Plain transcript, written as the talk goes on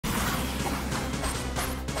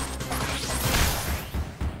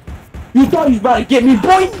You thought you was about to get me,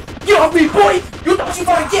 boy? Get off me, boy! You thought you was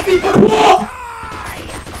about to get me, boy?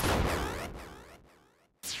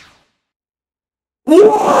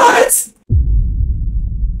 What?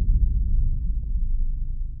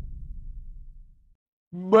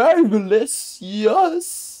 Marvelous,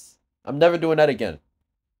 yes. I'm never doing that again.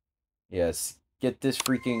 Yes, get this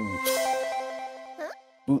freaking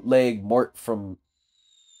bootleg Mort from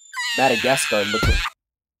Madagascar looking.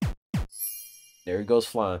 There he goes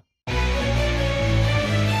flying.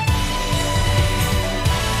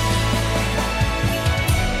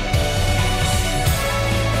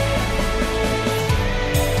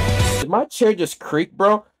 Did my chair just creak,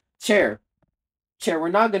 bro? Chair, we're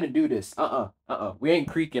not gonna do this. We ain't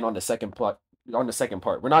creaking on the second plot. On the second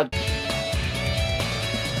part, we're not.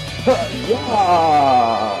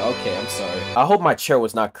 Yeah. Okay, I'm sorry. I hope my chair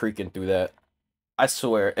was not creaking through that. I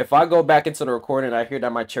swear, if I go back into the recording and I hear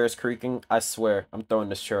that my chair is creaking, I swear, I'm throwing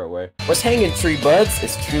this chair away. What's hanging, Tree Buds?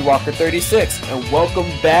 It's Tree Walker 36, and welcome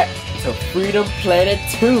back to Freedom Planet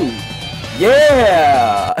 2.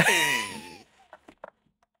 Yeah!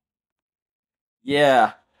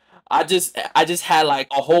 Yeah. I just had like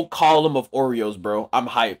a whole column of Oreos, bro. I'm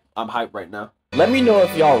hype. I'm hype right now. Let me know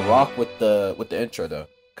if y'all rock with the intro though,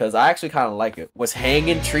 cause I actually kind of like it. What's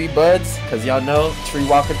hanging, Tree Buds? Cause y'all know Tree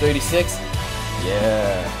Walker 36.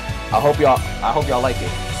 Yeah. I hope y'all like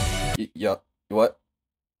it. Yo, what?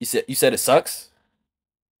 You said it sucks?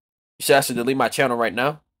 You said I should delete my channel right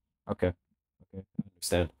now? Okay. Okay, I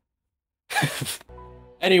understand.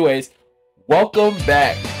 Anyways, welcome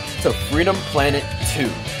back to Freedom Planet 2.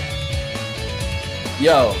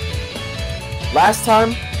 Yo, last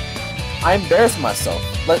time I embarrassed myself.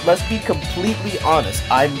 Let's be completely honest.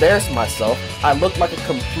 I embarrassed myself. I looked like a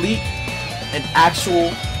complete and actual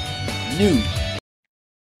noob.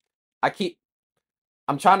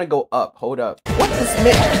 I'm trying to go up. Hold up. What this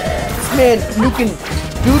man? This man nuking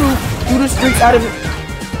doodle streaks out of it.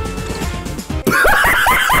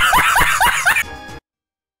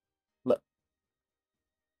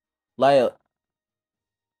 Lyle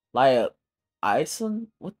Ison?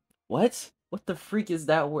 What? What the freak is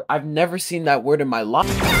that word? I've never seen that word in my life.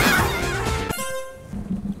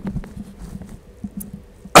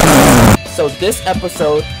 So this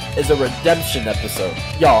episode is a redemption episode.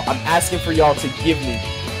 Y'all, I'm asking for y'all to give me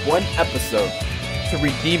one episode to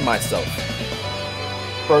redeem myself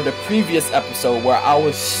for the previous episode where I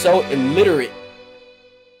was so illiterate.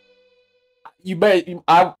 And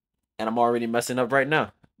I'm already messing up right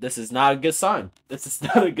now. This is not a good sign. This is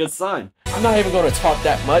not a good sign. I'm not even going to talk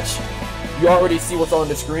that much. You already see what's on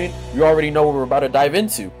the screen. You already know what we're about to dive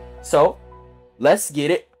into. So, let's get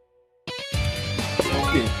it.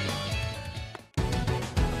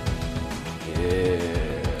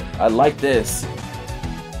 Yeah, I like this.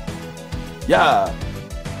 Yeah.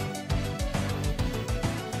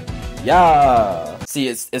 Yeah. See,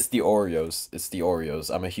 it's the Oreos. It's the Oreos.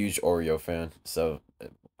 I'm a huge Oreo fan. So,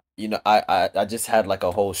 you know, I just had like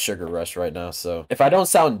a whole sugar rush right now. So, if I don't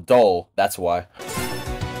sound dull, that's why.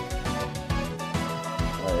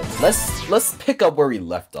 Let's pick up where we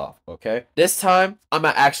left off, okay? This time, I'm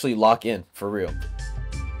gonna actually lock in, for real.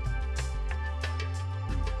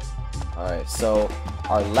 Alright, so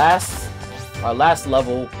our last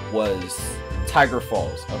level was Tiger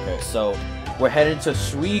Falls. Okay, so we're headed to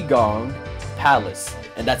Suigong Palace,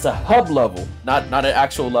 and that's a hub level, not an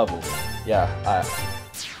actual level. Yeah,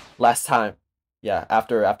 last time, yeah,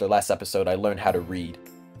 after last episode, I learned how to read.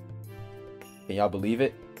 Can y'all believe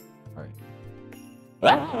it? Alright.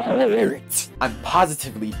 I'm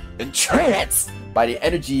positively entranced by the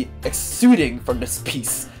energy exuding from this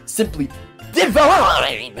piece. Simply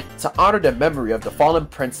divine! To honor the memory of the fallen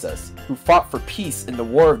princess who fought for peace in the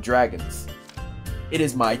War of Dragons. It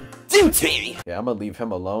is my duty! Yeah, I'm gonna leave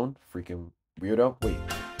him alone. Freaking weirdo. Wait.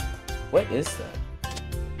 What is that?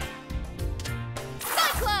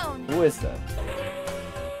 Cyclone! Who is that?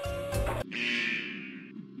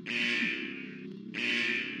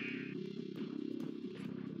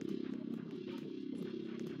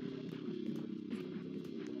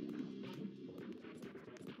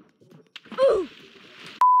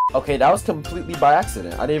 Okay, that was completely by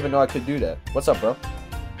accident. I didn't even know I could do that. What's up, bro?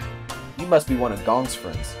 You must be one of Gong's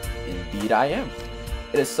friends. Indeed I am.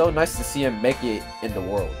 It is so nice to see him make it in the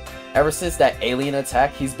world. Ever since that alien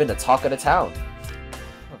attack, he's been the talk of the town.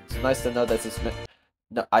 It's nice to know that this man...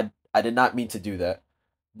 No, I did not mean to do that.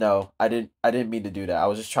 No, I didn't mean to do that. I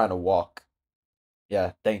was just trying to walk.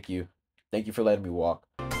 Yeah, thank you. Thank you for letting me walk.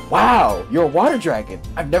 Wow, you're a water dragon.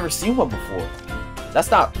 I've never seen one before.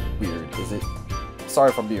 That's not weird, is it? Sorry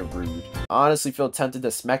if I'm being rude. I honestly feel tempted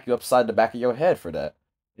to smack you upside the back of your head for that.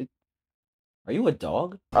 Are you a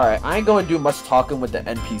dog? Alright, I ain't gonna do much talking with the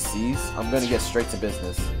NPCs. I'm gonna get straight to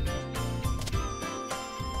business.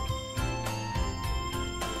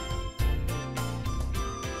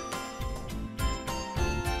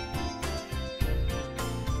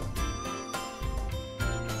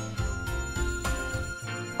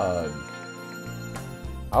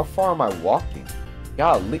 How far am I walking?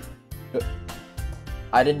 Golly.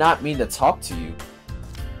 I did not mean to talk to you.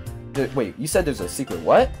 Wait, you said there's a secret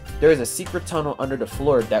what? There is a secret tunnel under the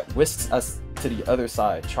floor that whisks us to the other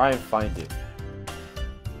side. Try and find it.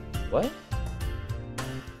 What?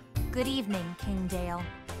 Good evening, King Dale.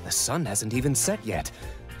 The sun hasn't even set yet.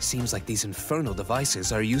 Seems like these infernal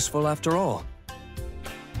devices are useful after all.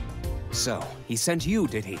 So, he sent you,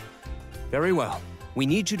 did he? Very well. We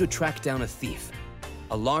need you to track down a thief.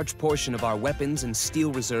 A large portion of our weapons and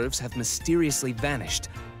steel reserves have mysteriously vanished.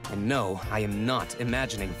 And no, I am not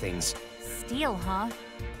imagining things. Steal, huh?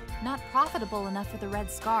 Not profitable enough for the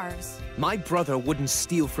Red Scarves. My brother wouldn't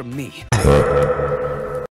steal from me.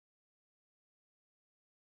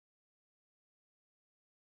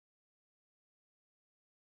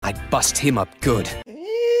 I'd bust him up good.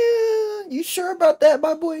 You sure about that,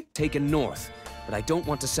 my boy? Taken north, but I don't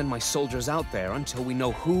want to send my soldiers out there until we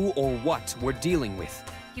know who or what we're dealing with.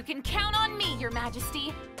 You can count on me, Your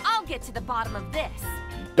Majesty. I'll get to the bottom of this.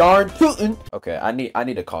 Darn Putin. Okay, I need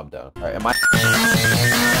to calm down. All right, am I?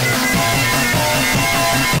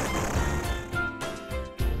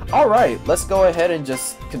 All right, let's go ahead and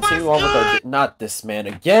just continue on with our. Not this man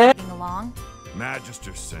again. Along.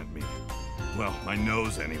 Magister sent me. Well, my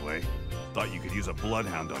nose anyway. Thought you could use a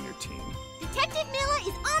bloodhound on your team. Detective Mila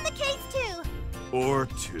is on the case too. Or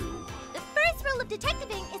two. The first rule of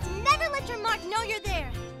detectiving is to never let your mark know you're there.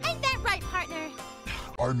 Ain't that right, partner?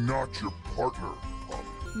 I'm not your partner, pup.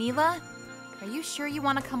 Mila, are you sure you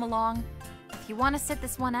want to come along? If you want to sit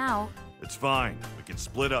this one out... It's fine. We can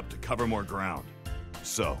split up to cover more ground.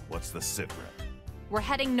 So, what's the sit rep? We're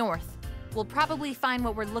heading north. We'll probably find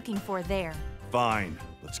what we're looking for there. Fine.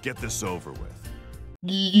 Let's get this over with.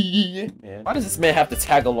 Man, why does this man have to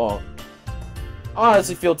tag along? I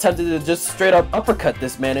honestly feel tempted to just straight up uppercut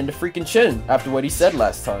this man in the freaking chin after what he said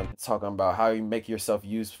last time. Talking about how you make yourself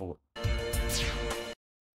useful.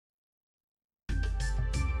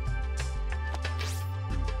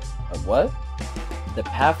 What? The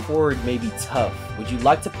path forward may be tough. Would you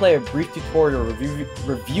like to play a brief tutorial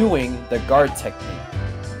reviewing the guard technique?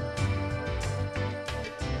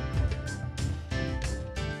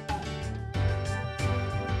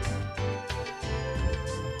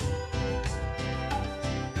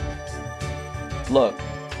 Look,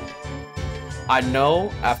 I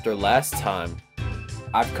know after last time,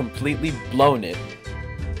 I've completely blown it.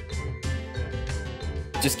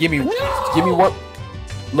 Just give me one,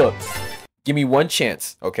 look, give me one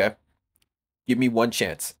chance, okay? Give me one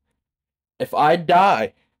chance. If I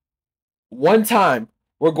die one time,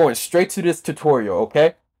 we're going straight to this tutorial,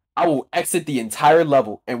 okay? I will exit the entire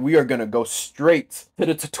level and we are gonna go straight to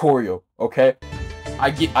the tutorial, okay? I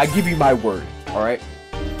give you my word, all right?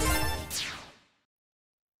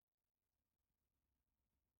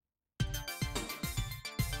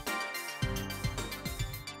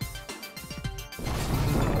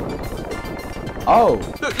 Oh,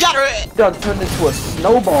 done turned into a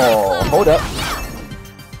snowball. Hold up.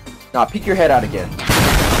 Nah, peek your head out again.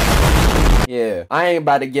 Yeah, I ain't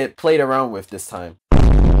about to get played around with this time.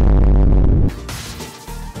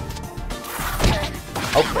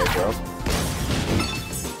 Okay, bro.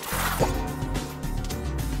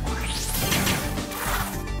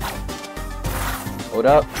 Hold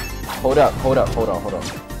up. Hold up, hold up, hold on, hold on.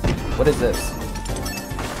 What is this?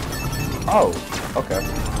 Oh, okay.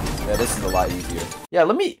 Yeah, this is a lot easier. Yeah,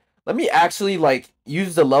 let me actually like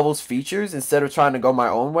use the level's features instead of trying to go my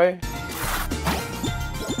own way.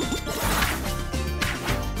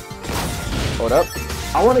 Hold up.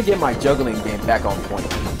 I want to get my juggling game back on point.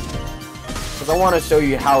 Because I want to show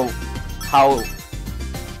you how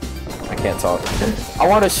I can't talk. I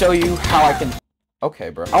want to show you how I can.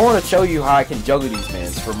 Okay, bro. I want to show you how I can juggle these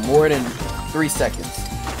mans for more than 3 seconds.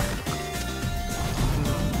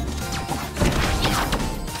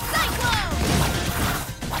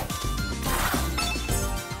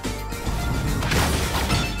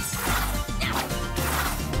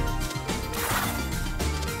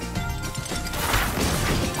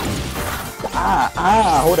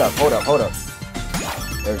 Hold up, hold up, hold up.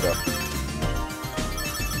 There we go.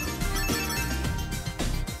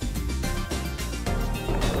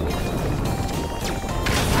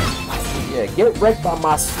 Yeah, get wrecked by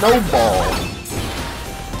my snowball.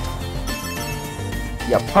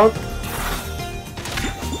 Ya punk.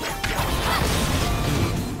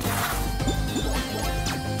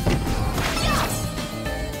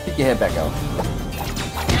 Kick your head back out.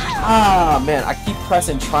 Ah, man, I keep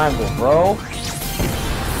pressing triangle, bro.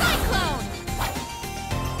 Cyclone!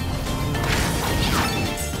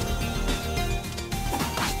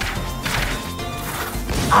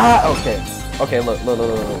 Ah, okay. Okay, look.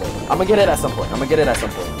 I'm gonna get it at some point.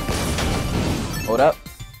 Hold up.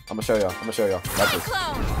 I'm gonna show y'all. Watch this.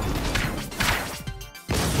 Cyclone!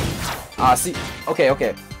 Ah, see.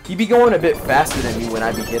 Okay. He be going a bit faster than me when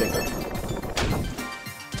I be hitting him.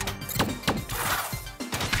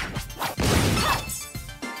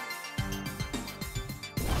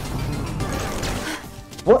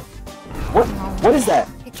 What is that?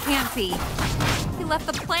 It can't be. He left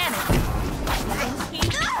the planet.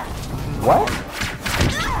 What?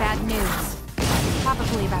 Bad news.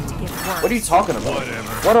 Probably about to get worse. What are you talking about?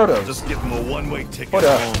 Whatever. What are those? Just give him a one-way ticket Hold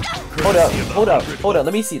up. home. Hold up. Courtesy of the Hold up. 100 Hold up.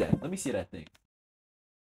 Let me see that thing.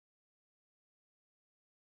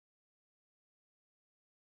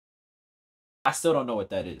 I still don't know what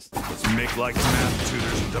that is. Let's make like math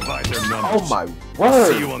tutors and divide their numbers. Oh my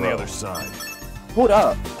word. See you on bro. the other side. Hold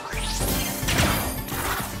up.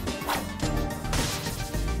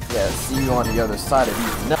 Yeah, see you on the other side of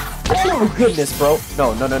these. No. Oh my goodness, bro.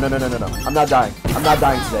 No. I'm not dying. I'm not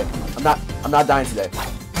dying today.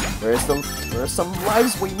 There are some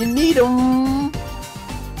lives when you need them.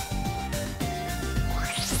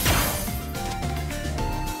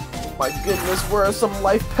 Oh my goodness, where are some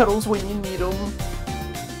life petals when you need them?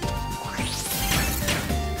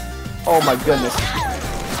 Oh my goodness.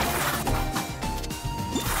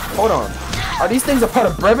 Hold on. Are these things a part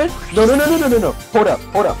of Brevin? No.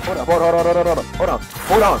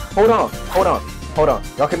 Hold on.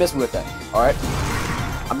 Y'all can miss me with that. Alright?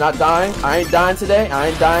 I'm not dying. I ain't dying today. I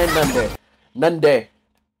ain't dying none day.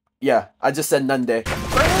 Yeah, I just said none day.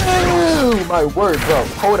 Oh, my word, bro.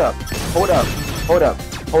 Hold up.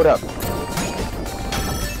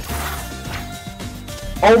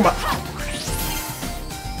 Oh my.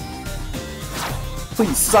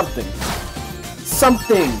 Please, something,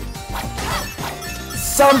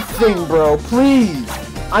 bro, please.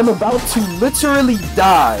 I'm about to literally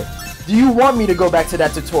die. Do you want me to go back to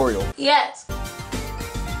that tutorial? Yes.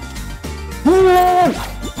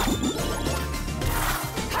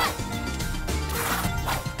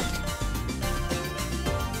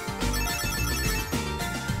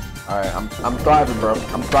 Alright, I'm thriving, bro.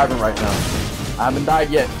 I'm thriving right now. I haven't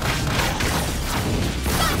died yet.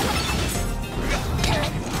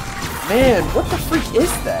 Man, what the freak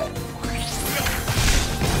is that?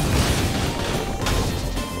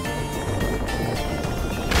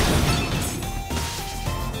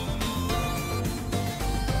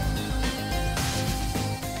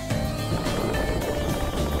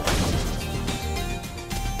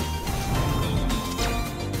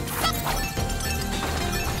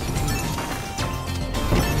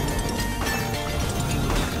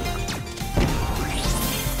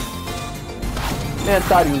 Man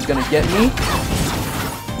thought he was gonna get me.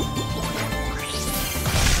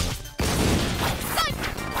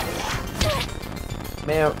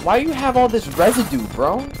 Man, why do you have all this residue,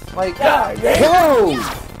 bro? Like, whoa!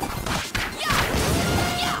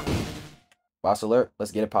 Boss alert,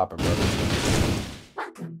 let's get it poppin', bro.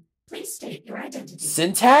 Welcome. Please state your identity.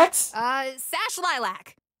 Syntax? Sash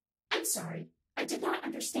Lilac. I'm sorry. I did not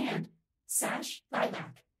understand. Sash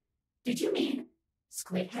Lilac. Did you mean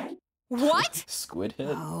Squidhead? What?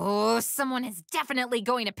 Squidhead? Oh, someone is definitely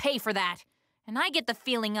going to pay for that. And I get the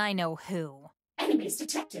feeling I know who. Enemies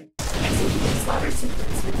detected. Execute slaughter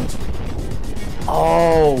sequence within 2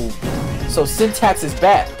 Oh, so Syntax is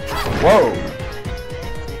back. Whoa.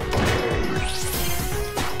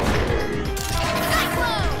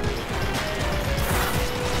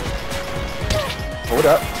 Hold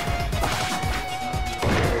up.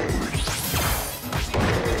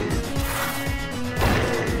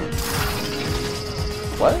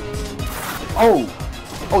 What?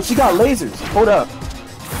 Oh, she got lasers. Hold up.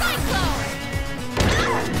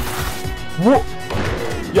 Whoa.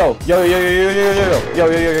 Yo.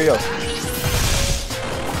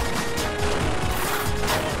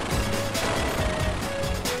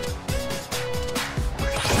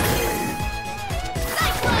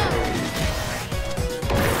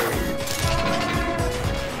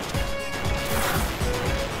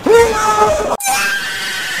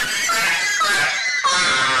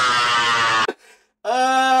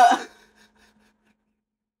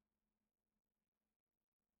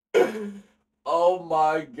 Oh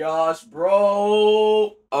my gosh,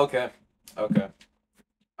 bro. Okay. I'm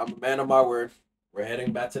a man of my word. We're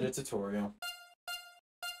heading back to the tutorial.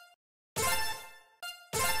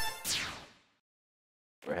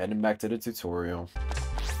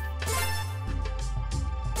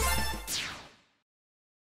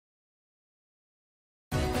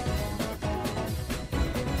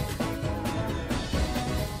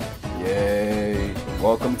 Yay.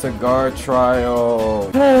 Welcome to guard trial.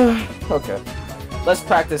 Okay. Let's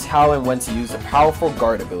practice how and when to use the powerful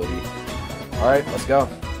guard ability. Alright, let's go.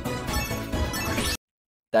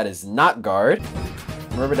 That is not guard.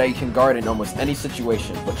 Remember that you can guard in almost any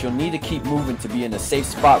situation, but you'll need to keep moving to be in a safe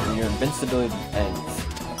spot when your invincibility ends.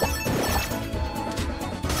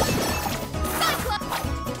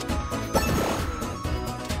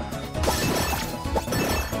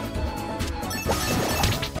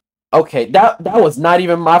 Okay, that was not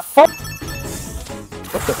even my fault.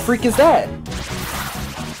 What the freak is that?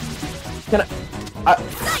 Can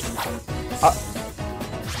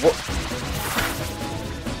what?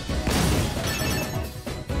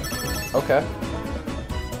 Okay.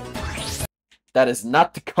 That is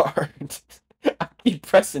not the card. I keep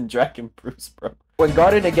pressing Dragon Bruce, bro. When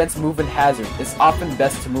guarding against moving hazard, it's often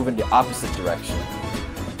best to move in the opposite direction.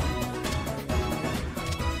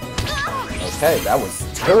 Okay, that was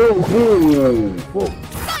terrible. Whoa.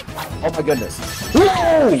 Oh my goodness.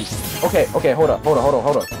 Whoa! Okay, hold on.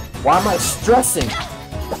 Why am I stressing?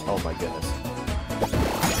 Oh my goodness.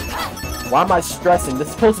 Why am I stressing? This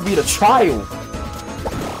is supposed to be the trial.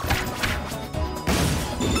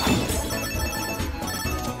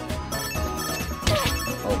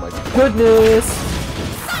 Oh my goodness.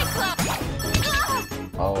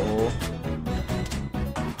 Oh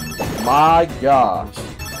my gosh.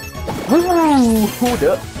 Woo!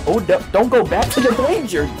 Hold up. Don't go back to the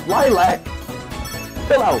danger, Lilac.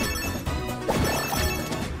 Chill out.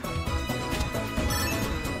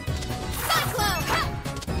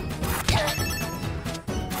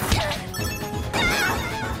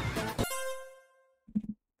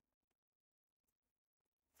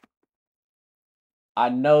 I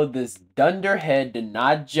know this dunderhead did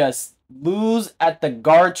not just lose at the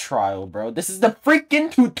guard trial, bro. This is the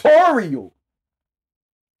freaking tutorial.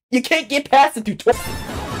 You can't get past the tutorial.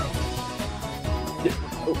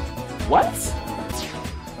 What?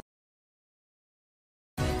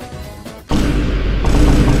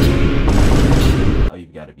 Oh, you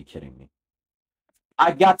gotta be kidding me.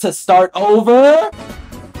 I got to start over?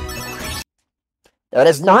 That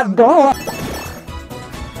is not God.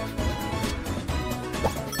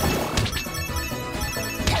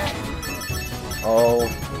 Oh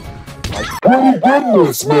my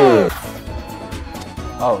goodness, man.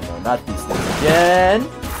 Oh no, not these things again.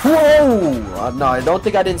 Whoa! No, I don't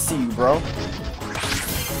think I didn't see you, bro.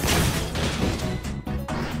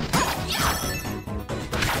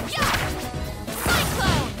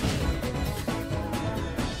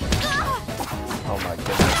 Oh my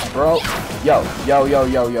goodness, bro. Yo.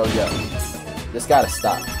 This gotta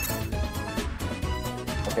stop.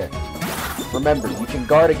 Okay. Remember, you can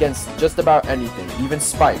guard against just about anything, even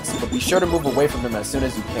spikes, but be sure to move away from them as soon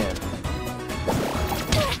as you can.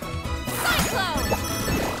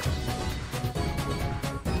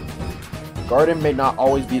 Guarding may not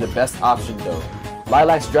always be the best option though.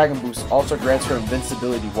 Lilac's Dragon Boost also grants her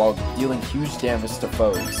invincibility while dealing huge damage to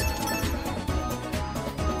foes.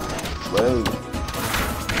 Whoa.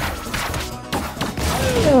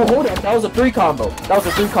 Oh, hold up, that was a 3 combo. That was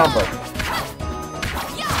a 3 combo.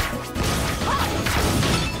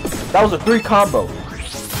 That was a 3 combo.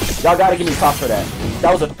 Y'all gotta give me props for that.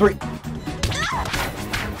 That was a 3.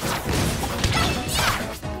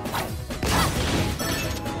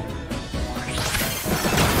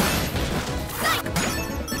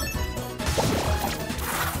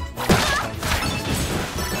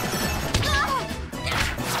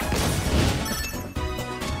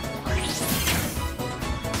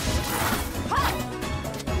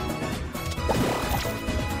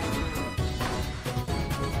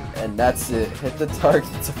 And that's it. Hit the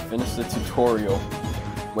target to finish the tutorial.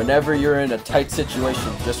 Whenever you're in a tight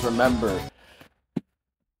situation, just remember.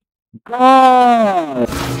 God!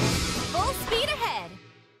 Full speed ahead.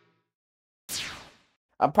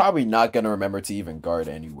 I'm probably not gonna remember to even guard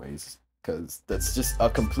anyways, because that's just a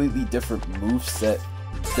completely different moveset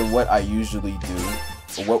than what I usually do,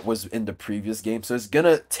 or what was in the previous game. So it's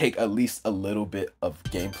gonna take at least a little bit of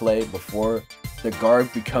gameplay before the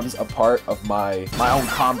guard becomes a part of my own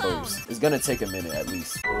combos. It's gonna take a minute at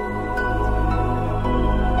least. You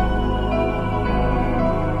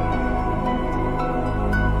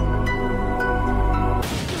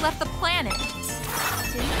left the planet.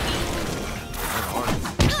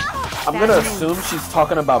 I'm gonna assume she's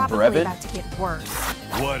talking about Brevin. About to get worse.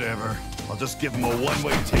 Whatever. I'll just give him a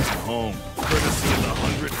one-way ticket home. Courtesy of the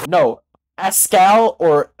 100. No. Ascal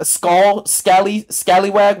or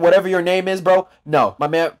Scallywag, whatever your name is, bro. No, my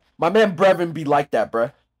man Brevin be like that, bro.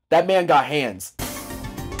 That man got hands.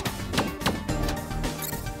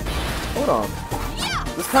 Hold on.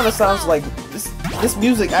 This kind of sounds like this. This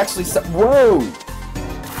music actually whoa!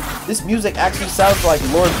 This music actually sounds like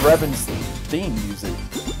Lord Brevon's theme music.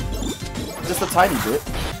 Just a tiny bit.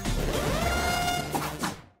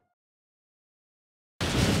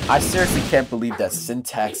 I seriously can't believe that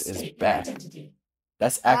Syntax is back.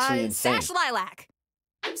 That's actually insane. Sash Lilac.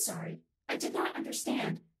 I'm sorry, I did not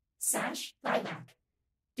understand. Sash Lilac.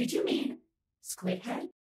 Did you mean Squidhead?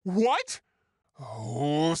 What?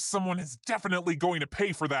 Oh, someone is definitely going to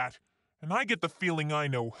pay for that. And I get the feeling I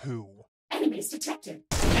know who. Enemies detected.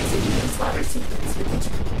 Executing slaughter sequence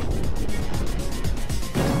with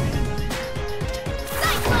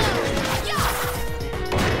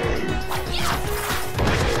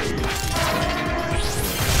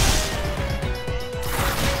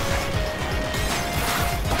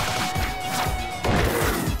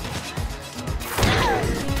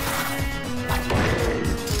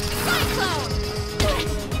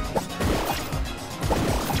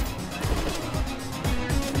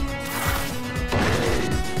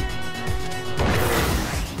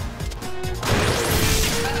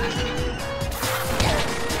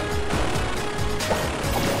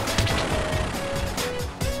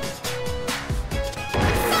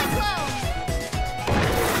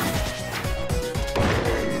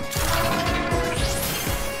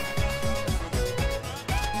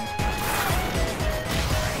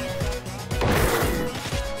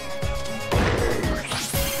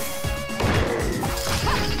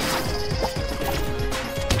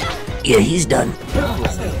Yeah, he's done.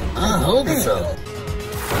 I hope so.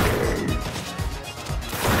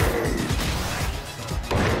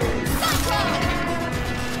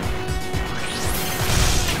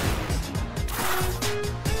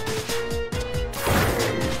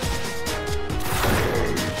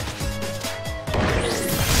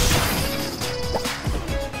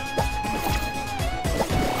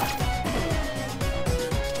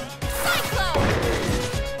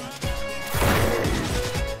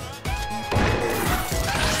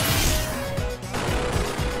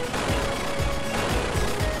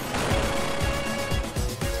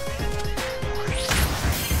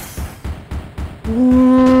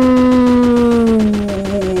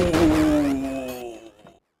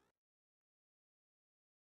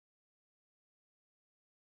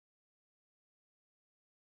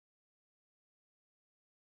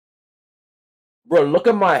 Bro, look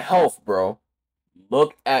at my health, bro.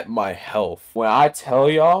 Look at my health. When I tell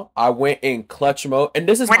y'all, I went in clutch mode, and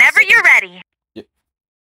this is Whenever you're ready. Yeah.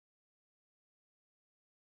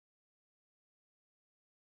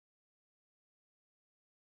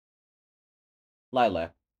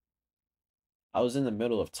 Lilac, I was in the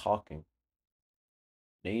middle of talking.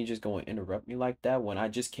 Then you just going to interrupt me like that when I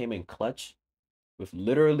just came in clutch with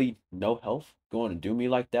literally no health? Going to do me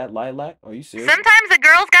like that, Lilac? Are you serious? Sometimes a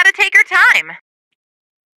girl's gotta take her time.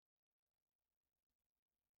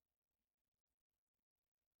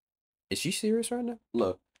 Is she serious right now?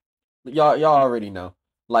 Look, y'all already know.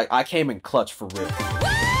 Like, I came in clutch for real.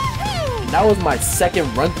 That was my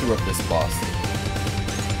second run through of this boss.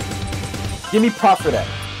 Give me props for that.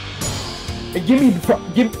 And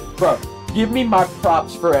give me my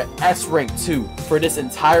props for an S rank 2 for this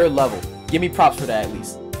entire level. Give me props for that at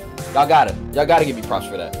least. Y'all gotta give me props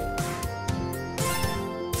for that.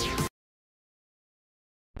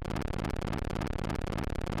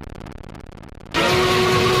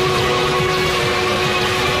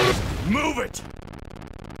 Move it!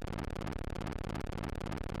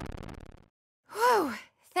 Whew.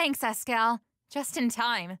 Thanks, Escal. Just in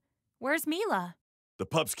time. Where's Mila? The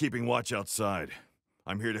pup's keeping watch outside.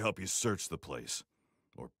 I'm here to help you search the place.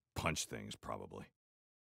 Or punch things, probably.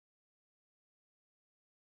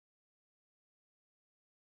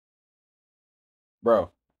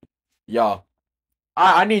 Bro, y'all,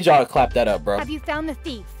 I need y'all to clap that up, bro. Have you found the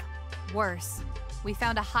thief? Worse. We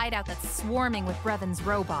found a hideout that's swarming with Brevon's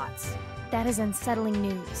robots. That is unsettling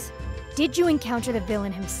news. Did you encounter the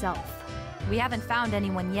villain himself? We haven't found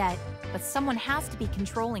anyone yet, but someone has to be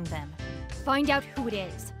controlling them. Find out who it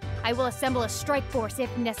is. I will assemble a strike force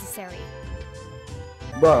if necessary.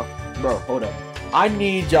 Bro, hold up. I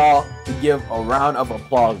need y'all to give a round of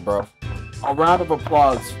applause, bro. A round of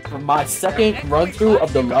applause for my second run through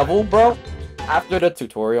of the level, bro. After the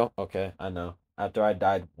tutorial. Okay, I know. After I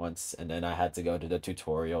died once and then I had to go to the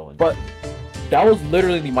tutorial. But that was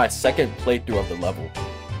literally my second playthrough of the level.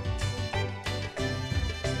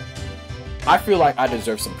 I feel like I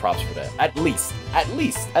deserve some props for that. At least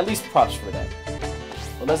props for that.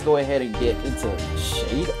 Well, let's go ahead and get into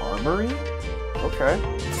Shade Armory. Okay.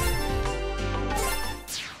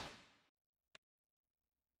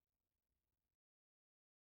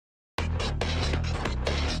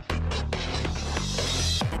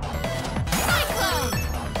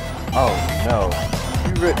 Oh no.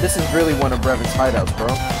 This is really one of Revan's hideouts, bro.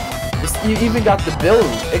 You even got the build.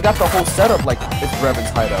 It got the whole setup like it's Revan's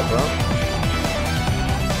hideout, bro.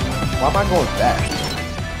 Why am I going back?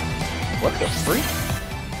 What the freak?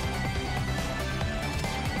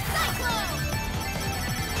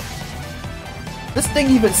 This thing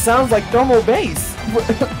even sounds like thermal bass.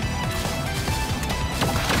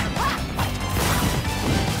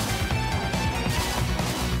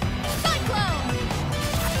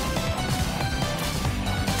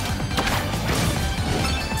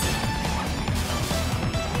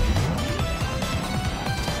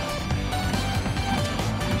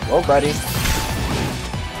 Oh, buddy.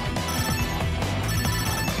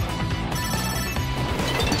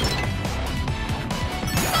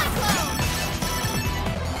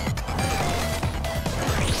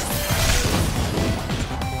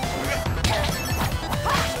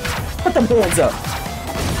 Put them hands up.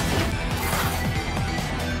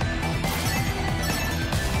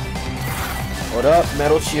 Hold up,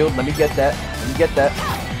 metal shield. Let me get that. Let me get that.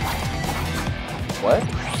 What?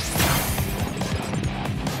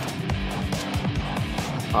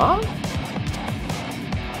 Huh?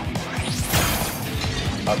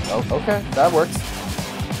 Oh, okay, that works.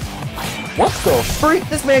 What the freak?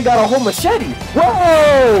 This man got a whole machete.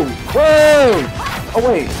 Whoa! Whoa! Oh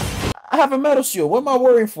wait, I have a metal shield. What am I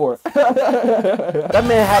worrying for? That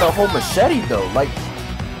man had a whole machete though. Like,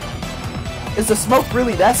 is the smoke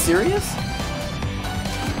really that serious?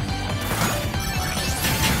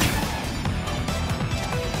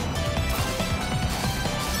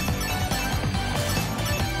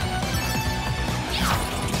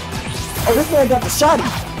 Oh, this man got the shotty.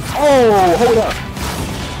 Oh, hold up.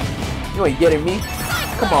 You ain't getting me.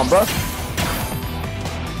 Come on, bro.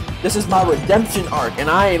 This is my redemption arc, and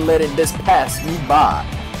I ain't letting this pass me by.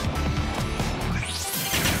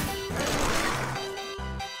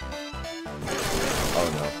 Oh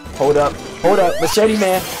no. Hold up. Hold up. Machete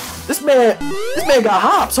man. This man got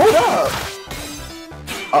hops. Hold up.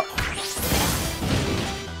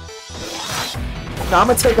 Now I'm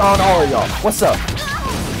gonna take on all of y'all. What's up?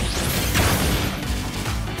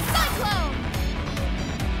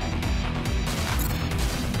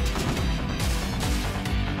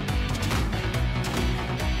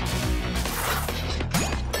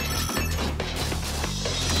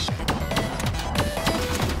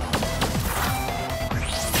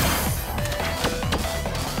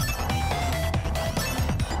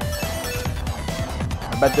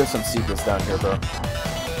 I bet there's some secrets down here, bro.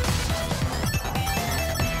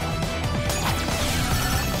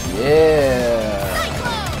 Yeah.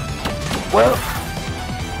 Well,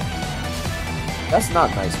 that's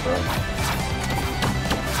not nice, bro.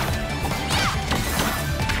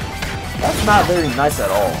 That's not very nice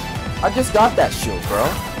at all. I just got that shield, bro.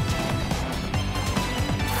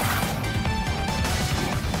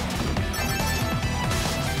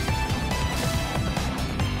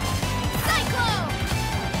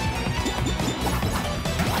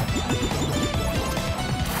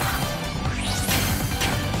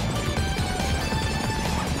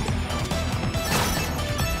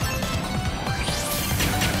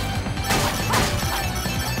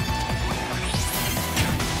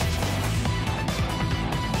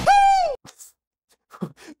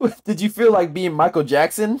 Did you feel like being Michael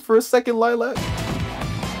Jackson for a second, Lilac?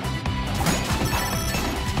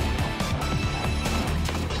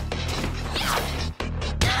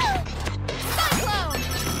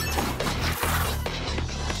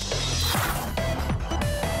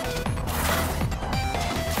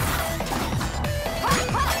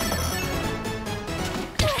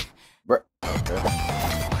 Okay.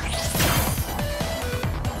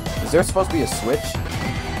 Is there supposed to be a switch?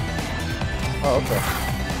 Oh, okay.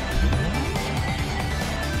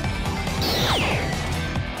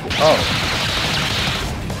 Oh.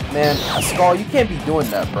 Man, Skull, you can't be doing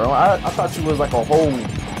that, bro. I thought you was like a whole...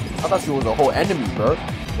 I thought you was a whole enemy, bro.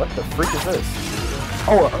 What the freak is this?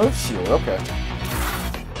 Oh, an Earth Shield, okay.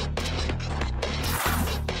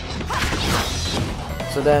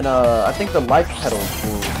 So then, I think the life petals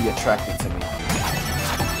will be attracted to me.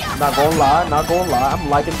 Not gonna lie, not gonna lie. I'm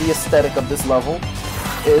liking the aesthetic of this level.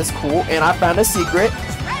 It is cool, and I found a secret.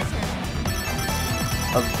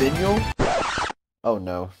 A vinyl? Oh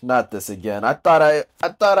no, not this again. I thought I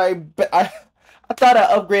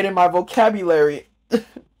upgraded my vocabulary.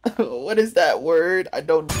 What is that word? I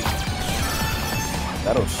don't.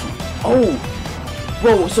 That'll shoot. Oh,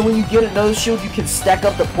 bro. So when you get another shield, you can stack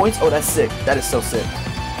up the points. Oh, that's sick. That is so sick.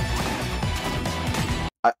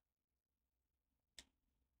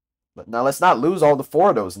 But now let's not lose all the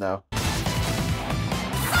 4 of those now.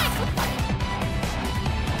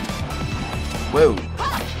 Whoa.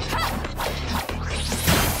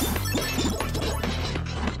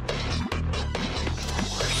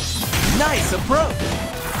 Nice approach.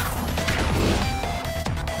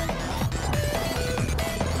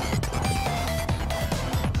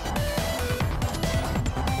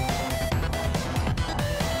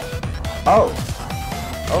 Oh.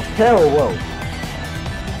 Okay, whoa.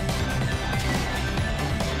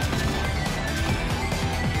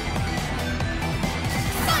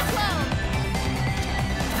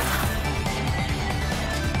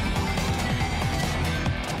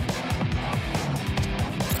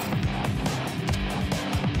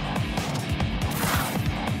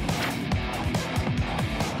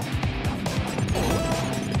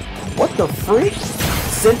 What the freak?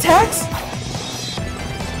 Syntax?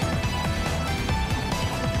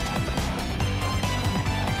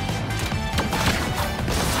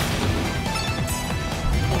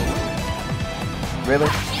 Really?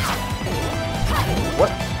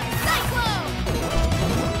 What?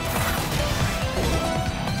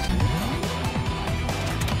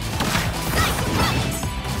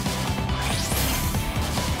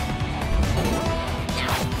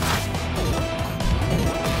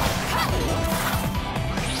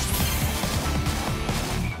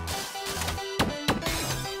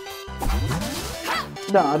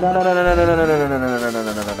 No.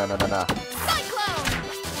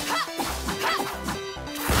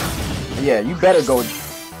 Yeah, you better go.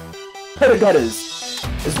 Better gut is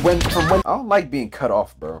when from when. I don't like being cut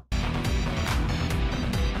off, bro.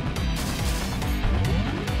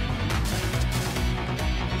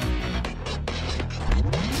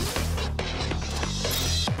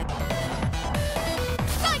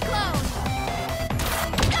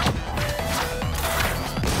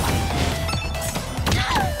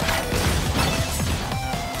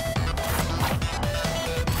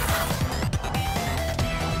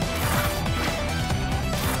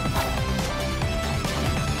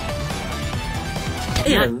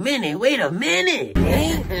 Wait a minute!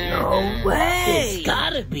 Ain't no way! It's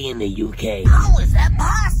gotta be in the UK. How is that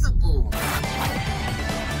possible?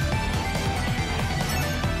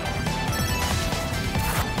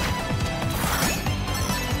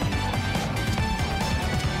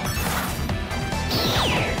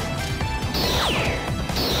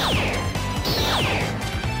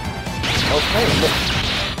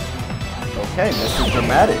 Okay, Mr.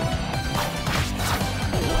 Dramatic.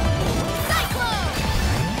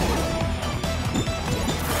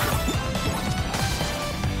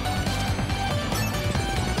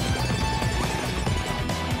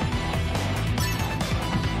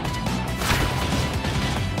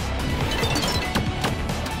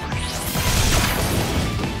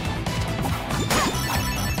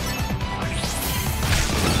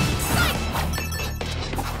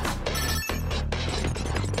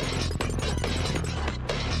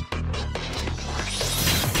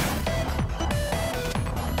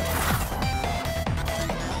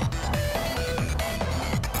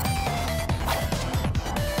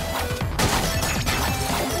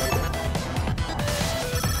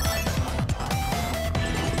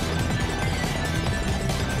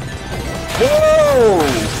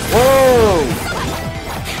 Whoa!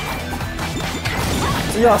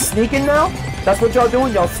 So y'all sneaking now? That's what y'all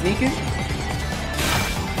doing? Y'all sneaking?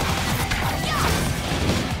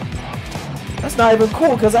 That's not even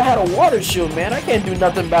cool because I had a water shield, man. I can't do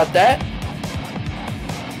nothing about that.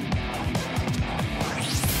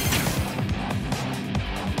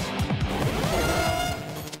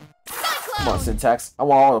 Come on, Syntax. I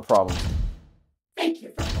want all the problems. Thank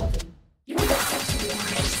you for holding. You were essentially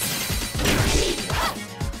nice.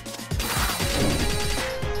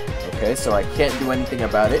 Okay, so I can't do anything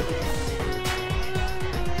about it.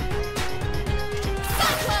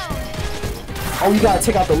 Oh, you gotta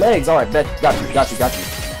take out the legs. All right, bet. Got you.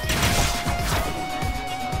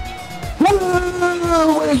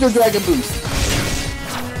 Woo! Where's your dragon boost?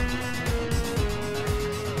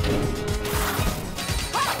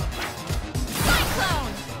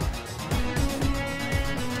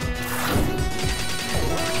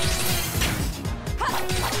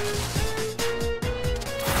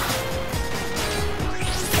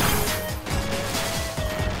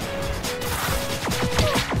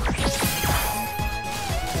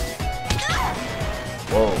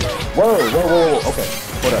 Whoa. Okay,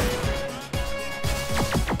 hold up.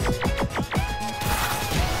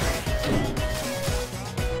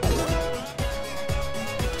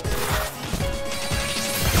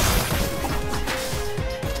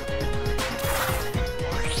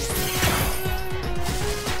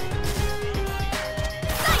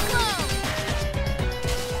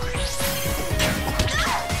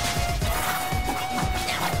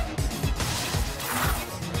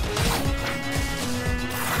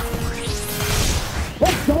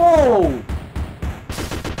 Let's go!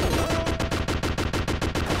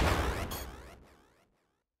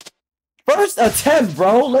 attempt,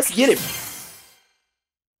 bro. Let's get it.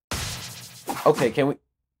 Okay, can we?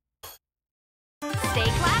 Stay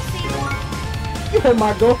classy. You heard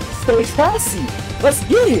my girl. Stay classy. Let's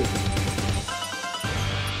get it.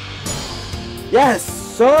 Yes,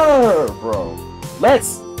 sir, bro.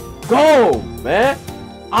 Let's go, man.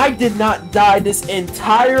 I did not die this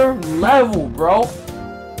entire level, bro.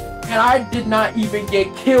 And I did not even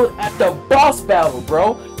get killed at the boss battle,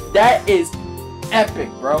 bro. That is epic,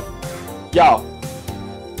 bro. Yo,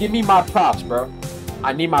 give me my props, bro.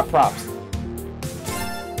 I need my props.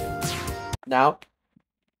 Now,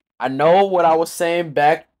 I know what I was saying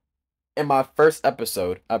back in my first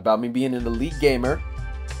episode about me being an elite gamer,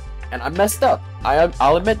 and I messed up.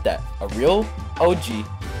 I'll admit that. A real OG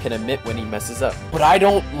can admit when he messes up. But I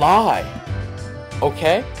don't lie,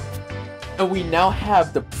 okay? And we now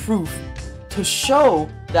have the proof to show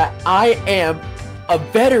that I am a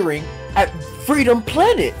veteran at Freedom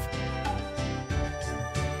Planet.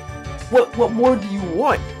 What more do you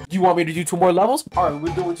want? Do you want me to do 2 more levels? Alright,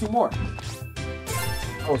 we're doing 2 more.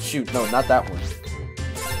 Oh shoot, no, not that one.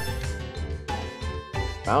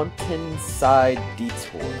 Mountainside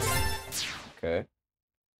Detour. Okay.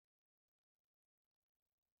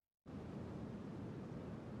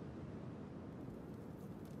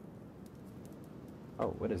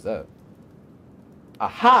 Oh, what is that?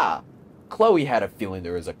 Aha! Chloe had a feeling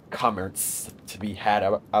there was a commerce to be had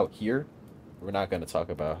out here. We're not going to talk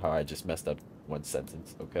about how I just messed up one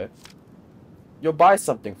sentence, okay? You'll buy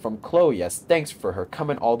something from Chloe as thanks for her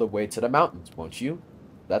coming all the way to the mountains, won't you?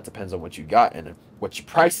 That depends on what you got and what you're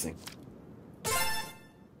pricing.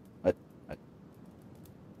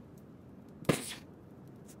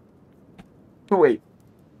 Wait.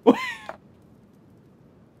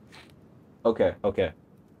 Okay.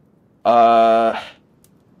 I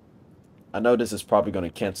know this is probably going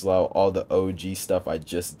to cancel out all the OG stuff I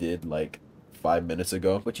just did like 5 minutes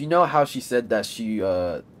ago. But you know how she said that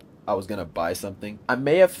I was going to buy something? I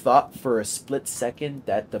may have thought for a split second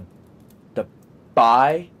that the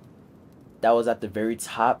buy that was at the very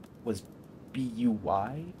top was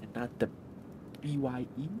B-U-Y and not the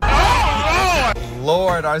B-Y-E. Oh,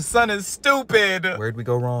 Lord, our son is stupid. Where'd we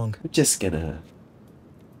go wrong? We're just gonna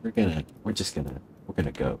go.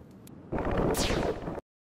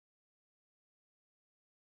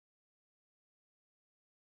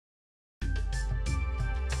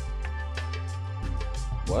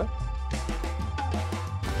 What?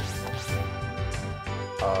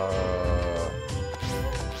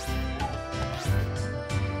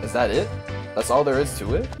 Is that it? That's all there is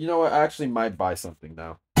to it? You know what? I actually might buy something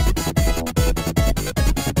now.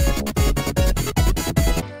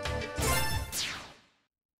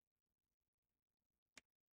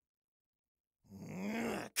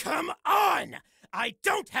 Come on! I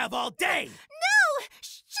don't have all day! No!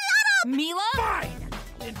 Shut up! Mila? Fine!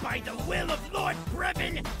 Then by the will of Lord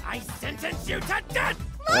Brevin, I sentence you to death!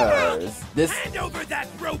 This... Hand over that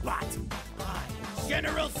robot! I,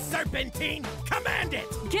 General Serpentine, command it!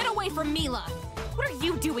 Get away from Mila! What are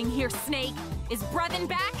you doing here, Snake? Is Brevin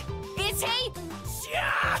back? Is he?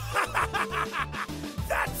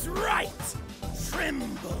 That's right!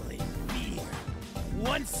 Tremble in fear.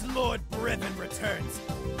 Once Lord Brevin returns,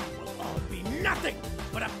 it will all be nothing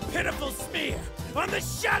but a pitiful smear on the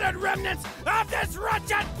shattered remnants of this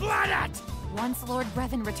wretched planet! Once Lord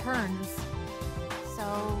Brevin returns,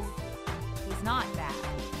 so he's not back.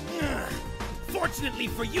 Fortunately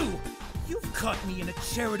for you, you've caught me in a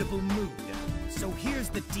charitable mood. So here's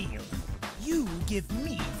the deal. You give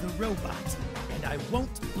me the robot, and I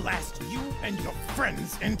won't blast you and your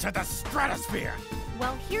friends into the stratosphere.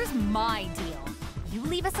 Well, here's my deal. You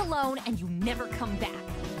leave us alone and you never come back.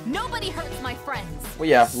 Nobody hurts my friends. Well,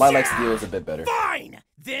 yeah, Lilac's deal is a bit better. Fine!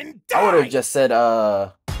 Then die! I would have just said,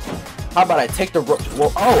 how about I take the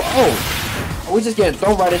well, oh, we're just getting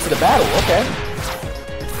thrown right into the battle, okay.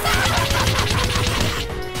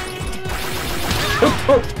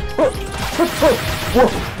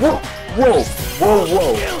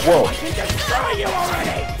 Whoa. I can destroy you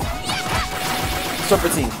already!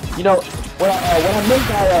 Serpentine, you know, when I meant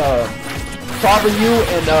that, father you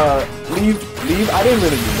and, leave, I didn't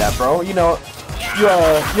really mean that, bro. You know,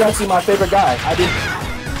 you're actually my favorite guy. I didn't...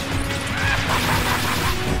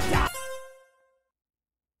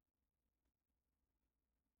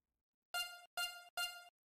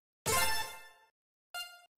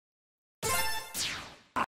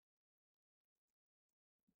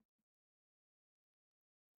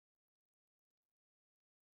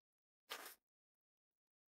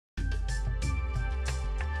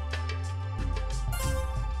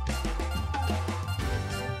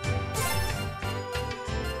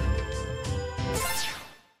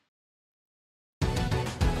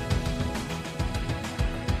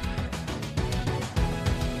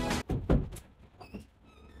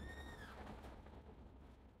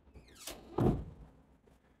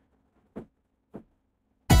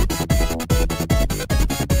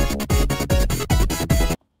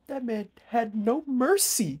 That man had no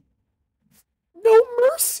mercy. No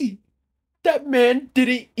mercy. That man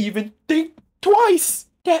didn't even think twice.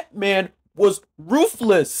 That man was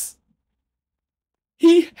ruthless.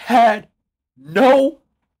 He had no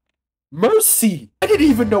mercy. I didn't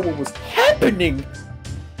even know what was happening.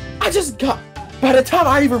 By the time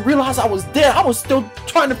I even realized I was dead, I was still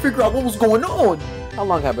trying to figure out what was going on. How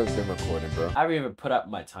long have I been recording, bro? I haven't even put up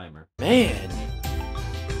my timer. Man.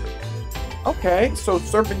 Okay, so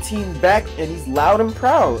Serpentine back and he's loud and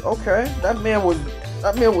proud. Okay, that man was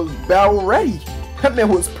battle ready. That man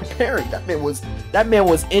was preparing. That man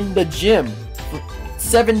was in the gym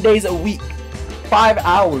 7 days a week, 5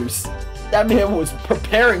 hours. That man was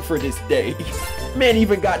preparing for this day. Man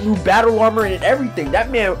even got new battle armor and everything. That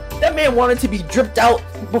man wanted to be dripped out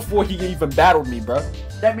before he even battled me, bro.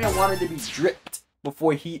 That man wanted to be dripped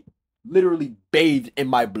before he literally bathed in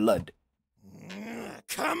my blood.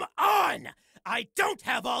 Come on! I don't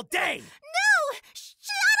have all day! No! Shut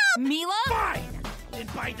up! Mila? Fine! Then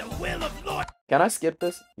by the will of Lord... Can I skip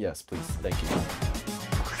this? Yes, please. Thank you.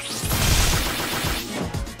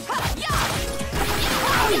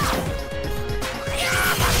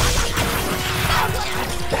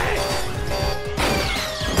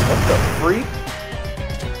 What the freak?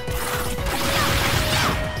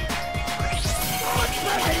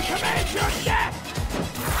 Command your death!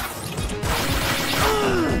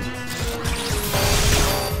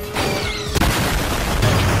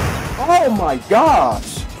 Oh my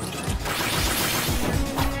gosh!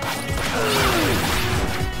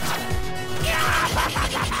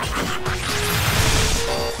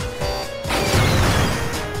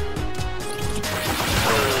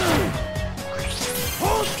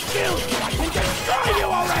 Hold still so I can destroy you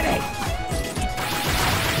already!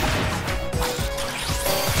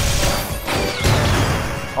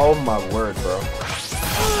 Oh my word, bro.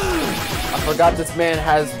 I forgot this man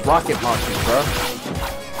has rocket launchers, bro.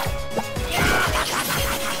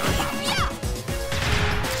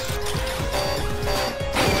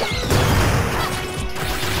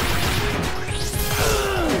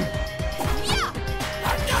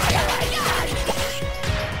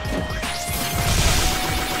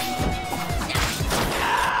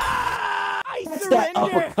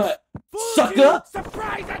 Surrender! Sucker!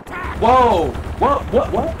 Surprise attack! Whoa! What?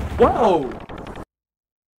 Whoa!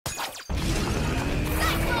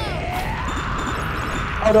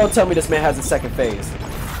 Oh, don't tell me this man has a second phase.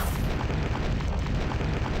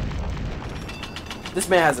 This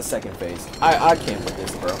man has a second phase. I can't with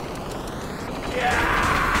this, bro.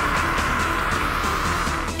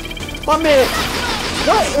 My man!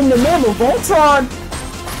 Not in the name of Voltron!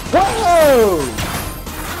 Whoa!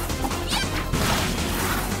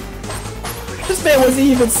 This man wasn't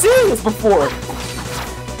even serious before.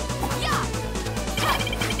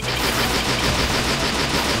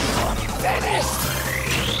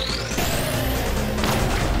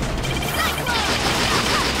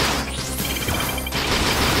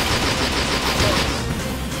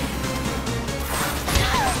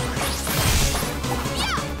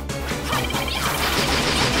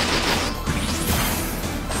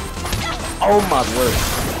 Oh my word.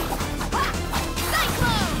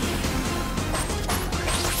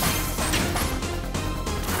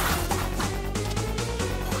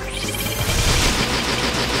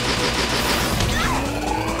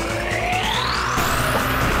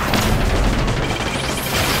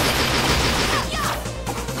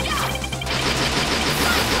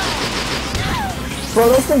 Bro,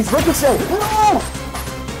 those things ricochet! No!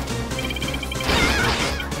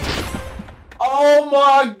 Oh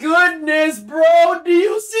my goodness, bro! Do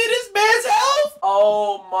you see this man's health?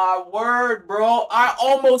 Oh my word, bro. I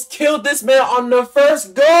almost killed this man on the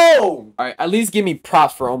first go! Alright, at least give me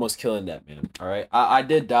props for almost killing that man. Alright, I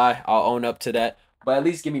did die. I'll own up to that. But at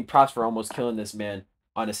least give me props for almost killing this man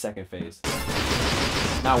on the second phase.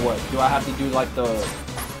 Now what? Do I have to do like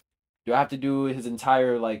do I have to do his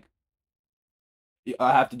entire like...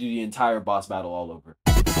 I have to do the entire boss battle all over.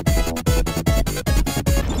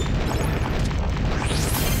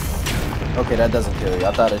 Okay, that doesn't kill you.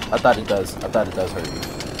 I thought it does. I thought it does hurt you.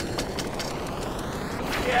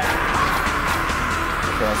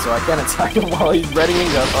 Okay, so I can't attack him while he's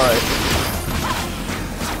readying up. Alright.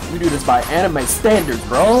 We do this by anime standards,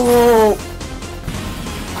 bro.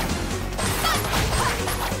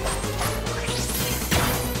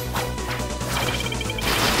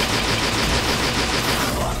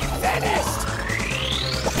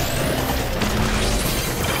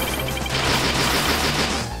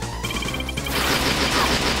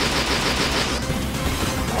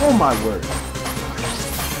 Oh my word.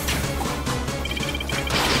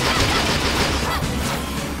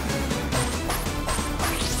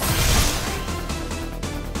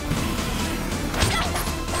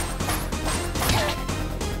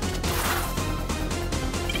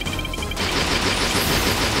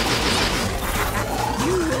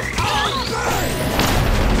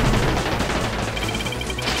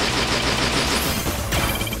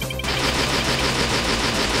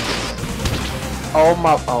 Oh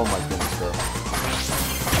my goodness, bro.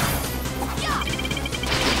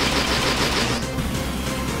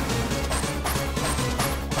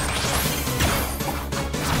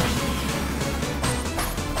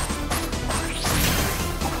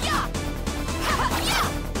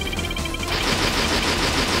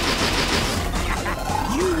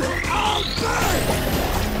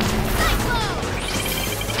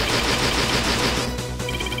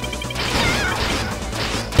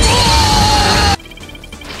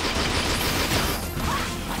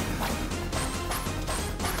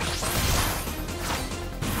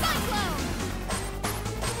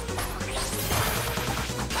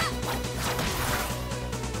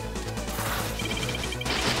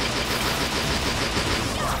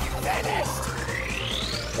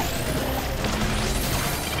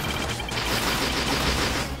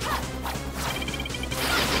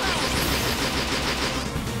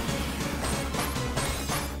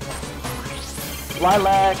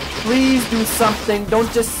 Lilac, please do something.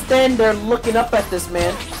 Don't just stand there looking up at this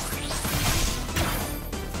man.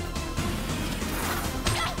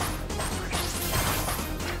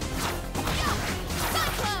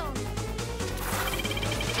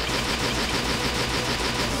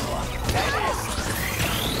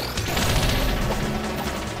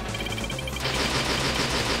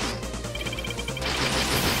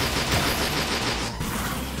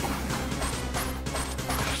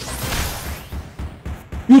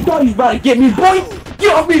 You thought you was about to get me, boy!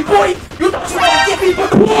 Get off me, boy! You thought you were about to get me,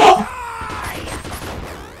 boy!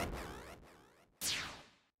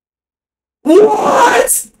 What?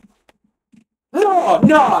 No,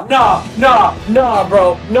 bro. Nah,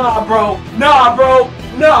 bro.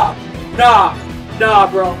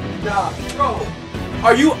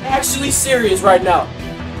 Are you actually serious right now?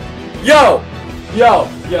 Yo.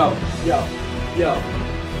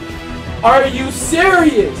 Are you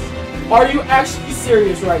serious? Are you actually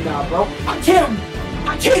serious right now, bro? I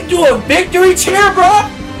can't do a victory cheer, bro.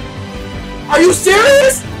 Are you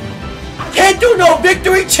serious? I can't do no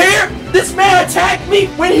victory cheer. This man attacked me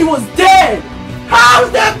when he was dead. How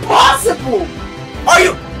is that possible? Are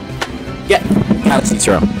you? Galaxy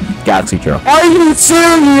Trail. Are you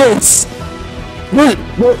serious? There's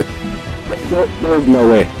no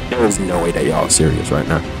way. There's no way that y'all are serious right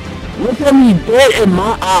now. Look at me dead in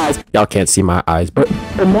my eyes. Y'all can't see my eyes, but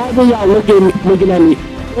imagine y'all looking at me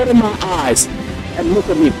dead in my eyes. And look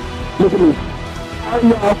at me. Are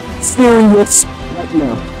y'all serious right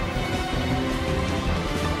now?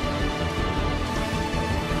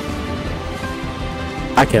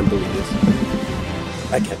 I can't believe this.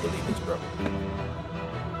 Bro.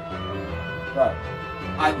 Bro,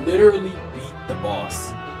 I literally beat the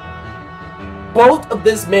boss. Both of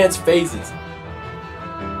this man's phases.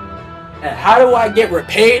 And how do I get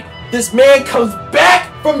repaid? This man comes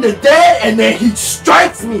back from the dead and then he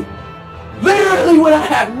strikes me. Literally when I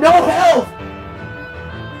have no health.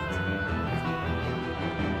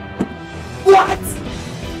 What?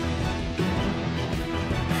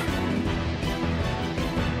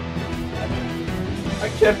 I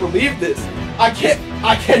can't believe this. I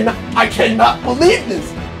cannot believe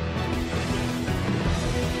this.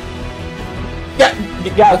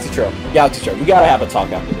 Galaxy Trail. We gotta have a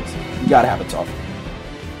talk after this. We gotta have a talk.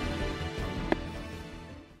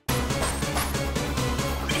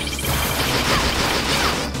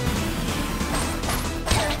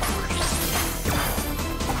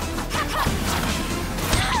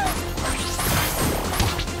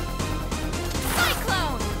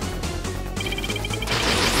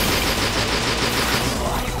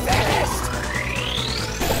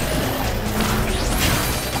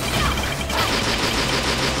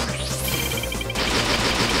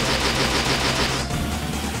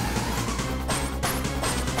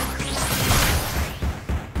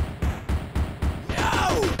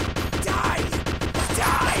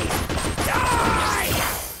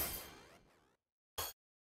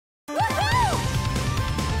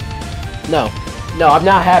 No, I'm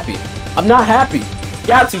not happy.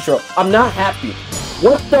 Galaxy Trail, I'm not happy.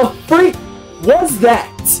 What the freak was that?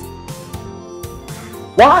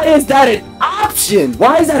 Why is that an option?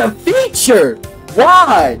 Why is that a feature?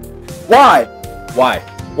 Why?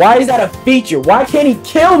 Why is that a feature? Why can't he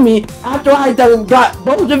kill me after I done got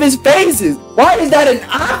both of his phases? Why is that an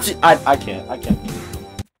option? I can't.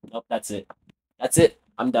 Nope, that's it.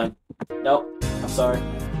 I'm done. Nope, I'm sorry.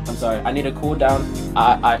 I need to cool down.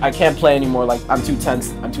 I can't play anymore. Like, I'm too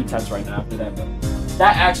tense right now after that. But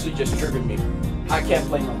that actually just triggered me. I can't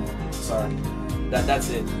play no more. Sorry. That's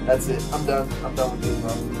it. I'm done with this,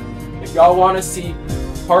 bro. If y'all want to see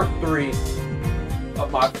part 3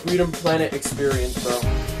 of my Freedom Planet experience, bro,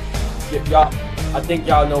 I think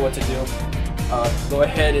y'all know what to do. go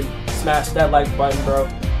ahead and smash that like button, bro.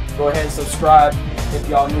 Go ahead and subscribe if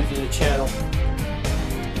y'all new to the channel.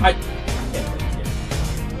 I can't play this game.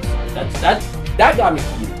 That got me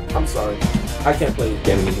heated. I'm sorry. I can't play this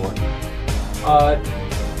game anymore.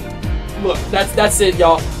 Look, that's it,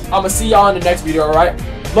 y'all. I'ma see y'all in the next video, alright?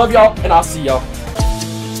 Love y'all, and I'll see y'all.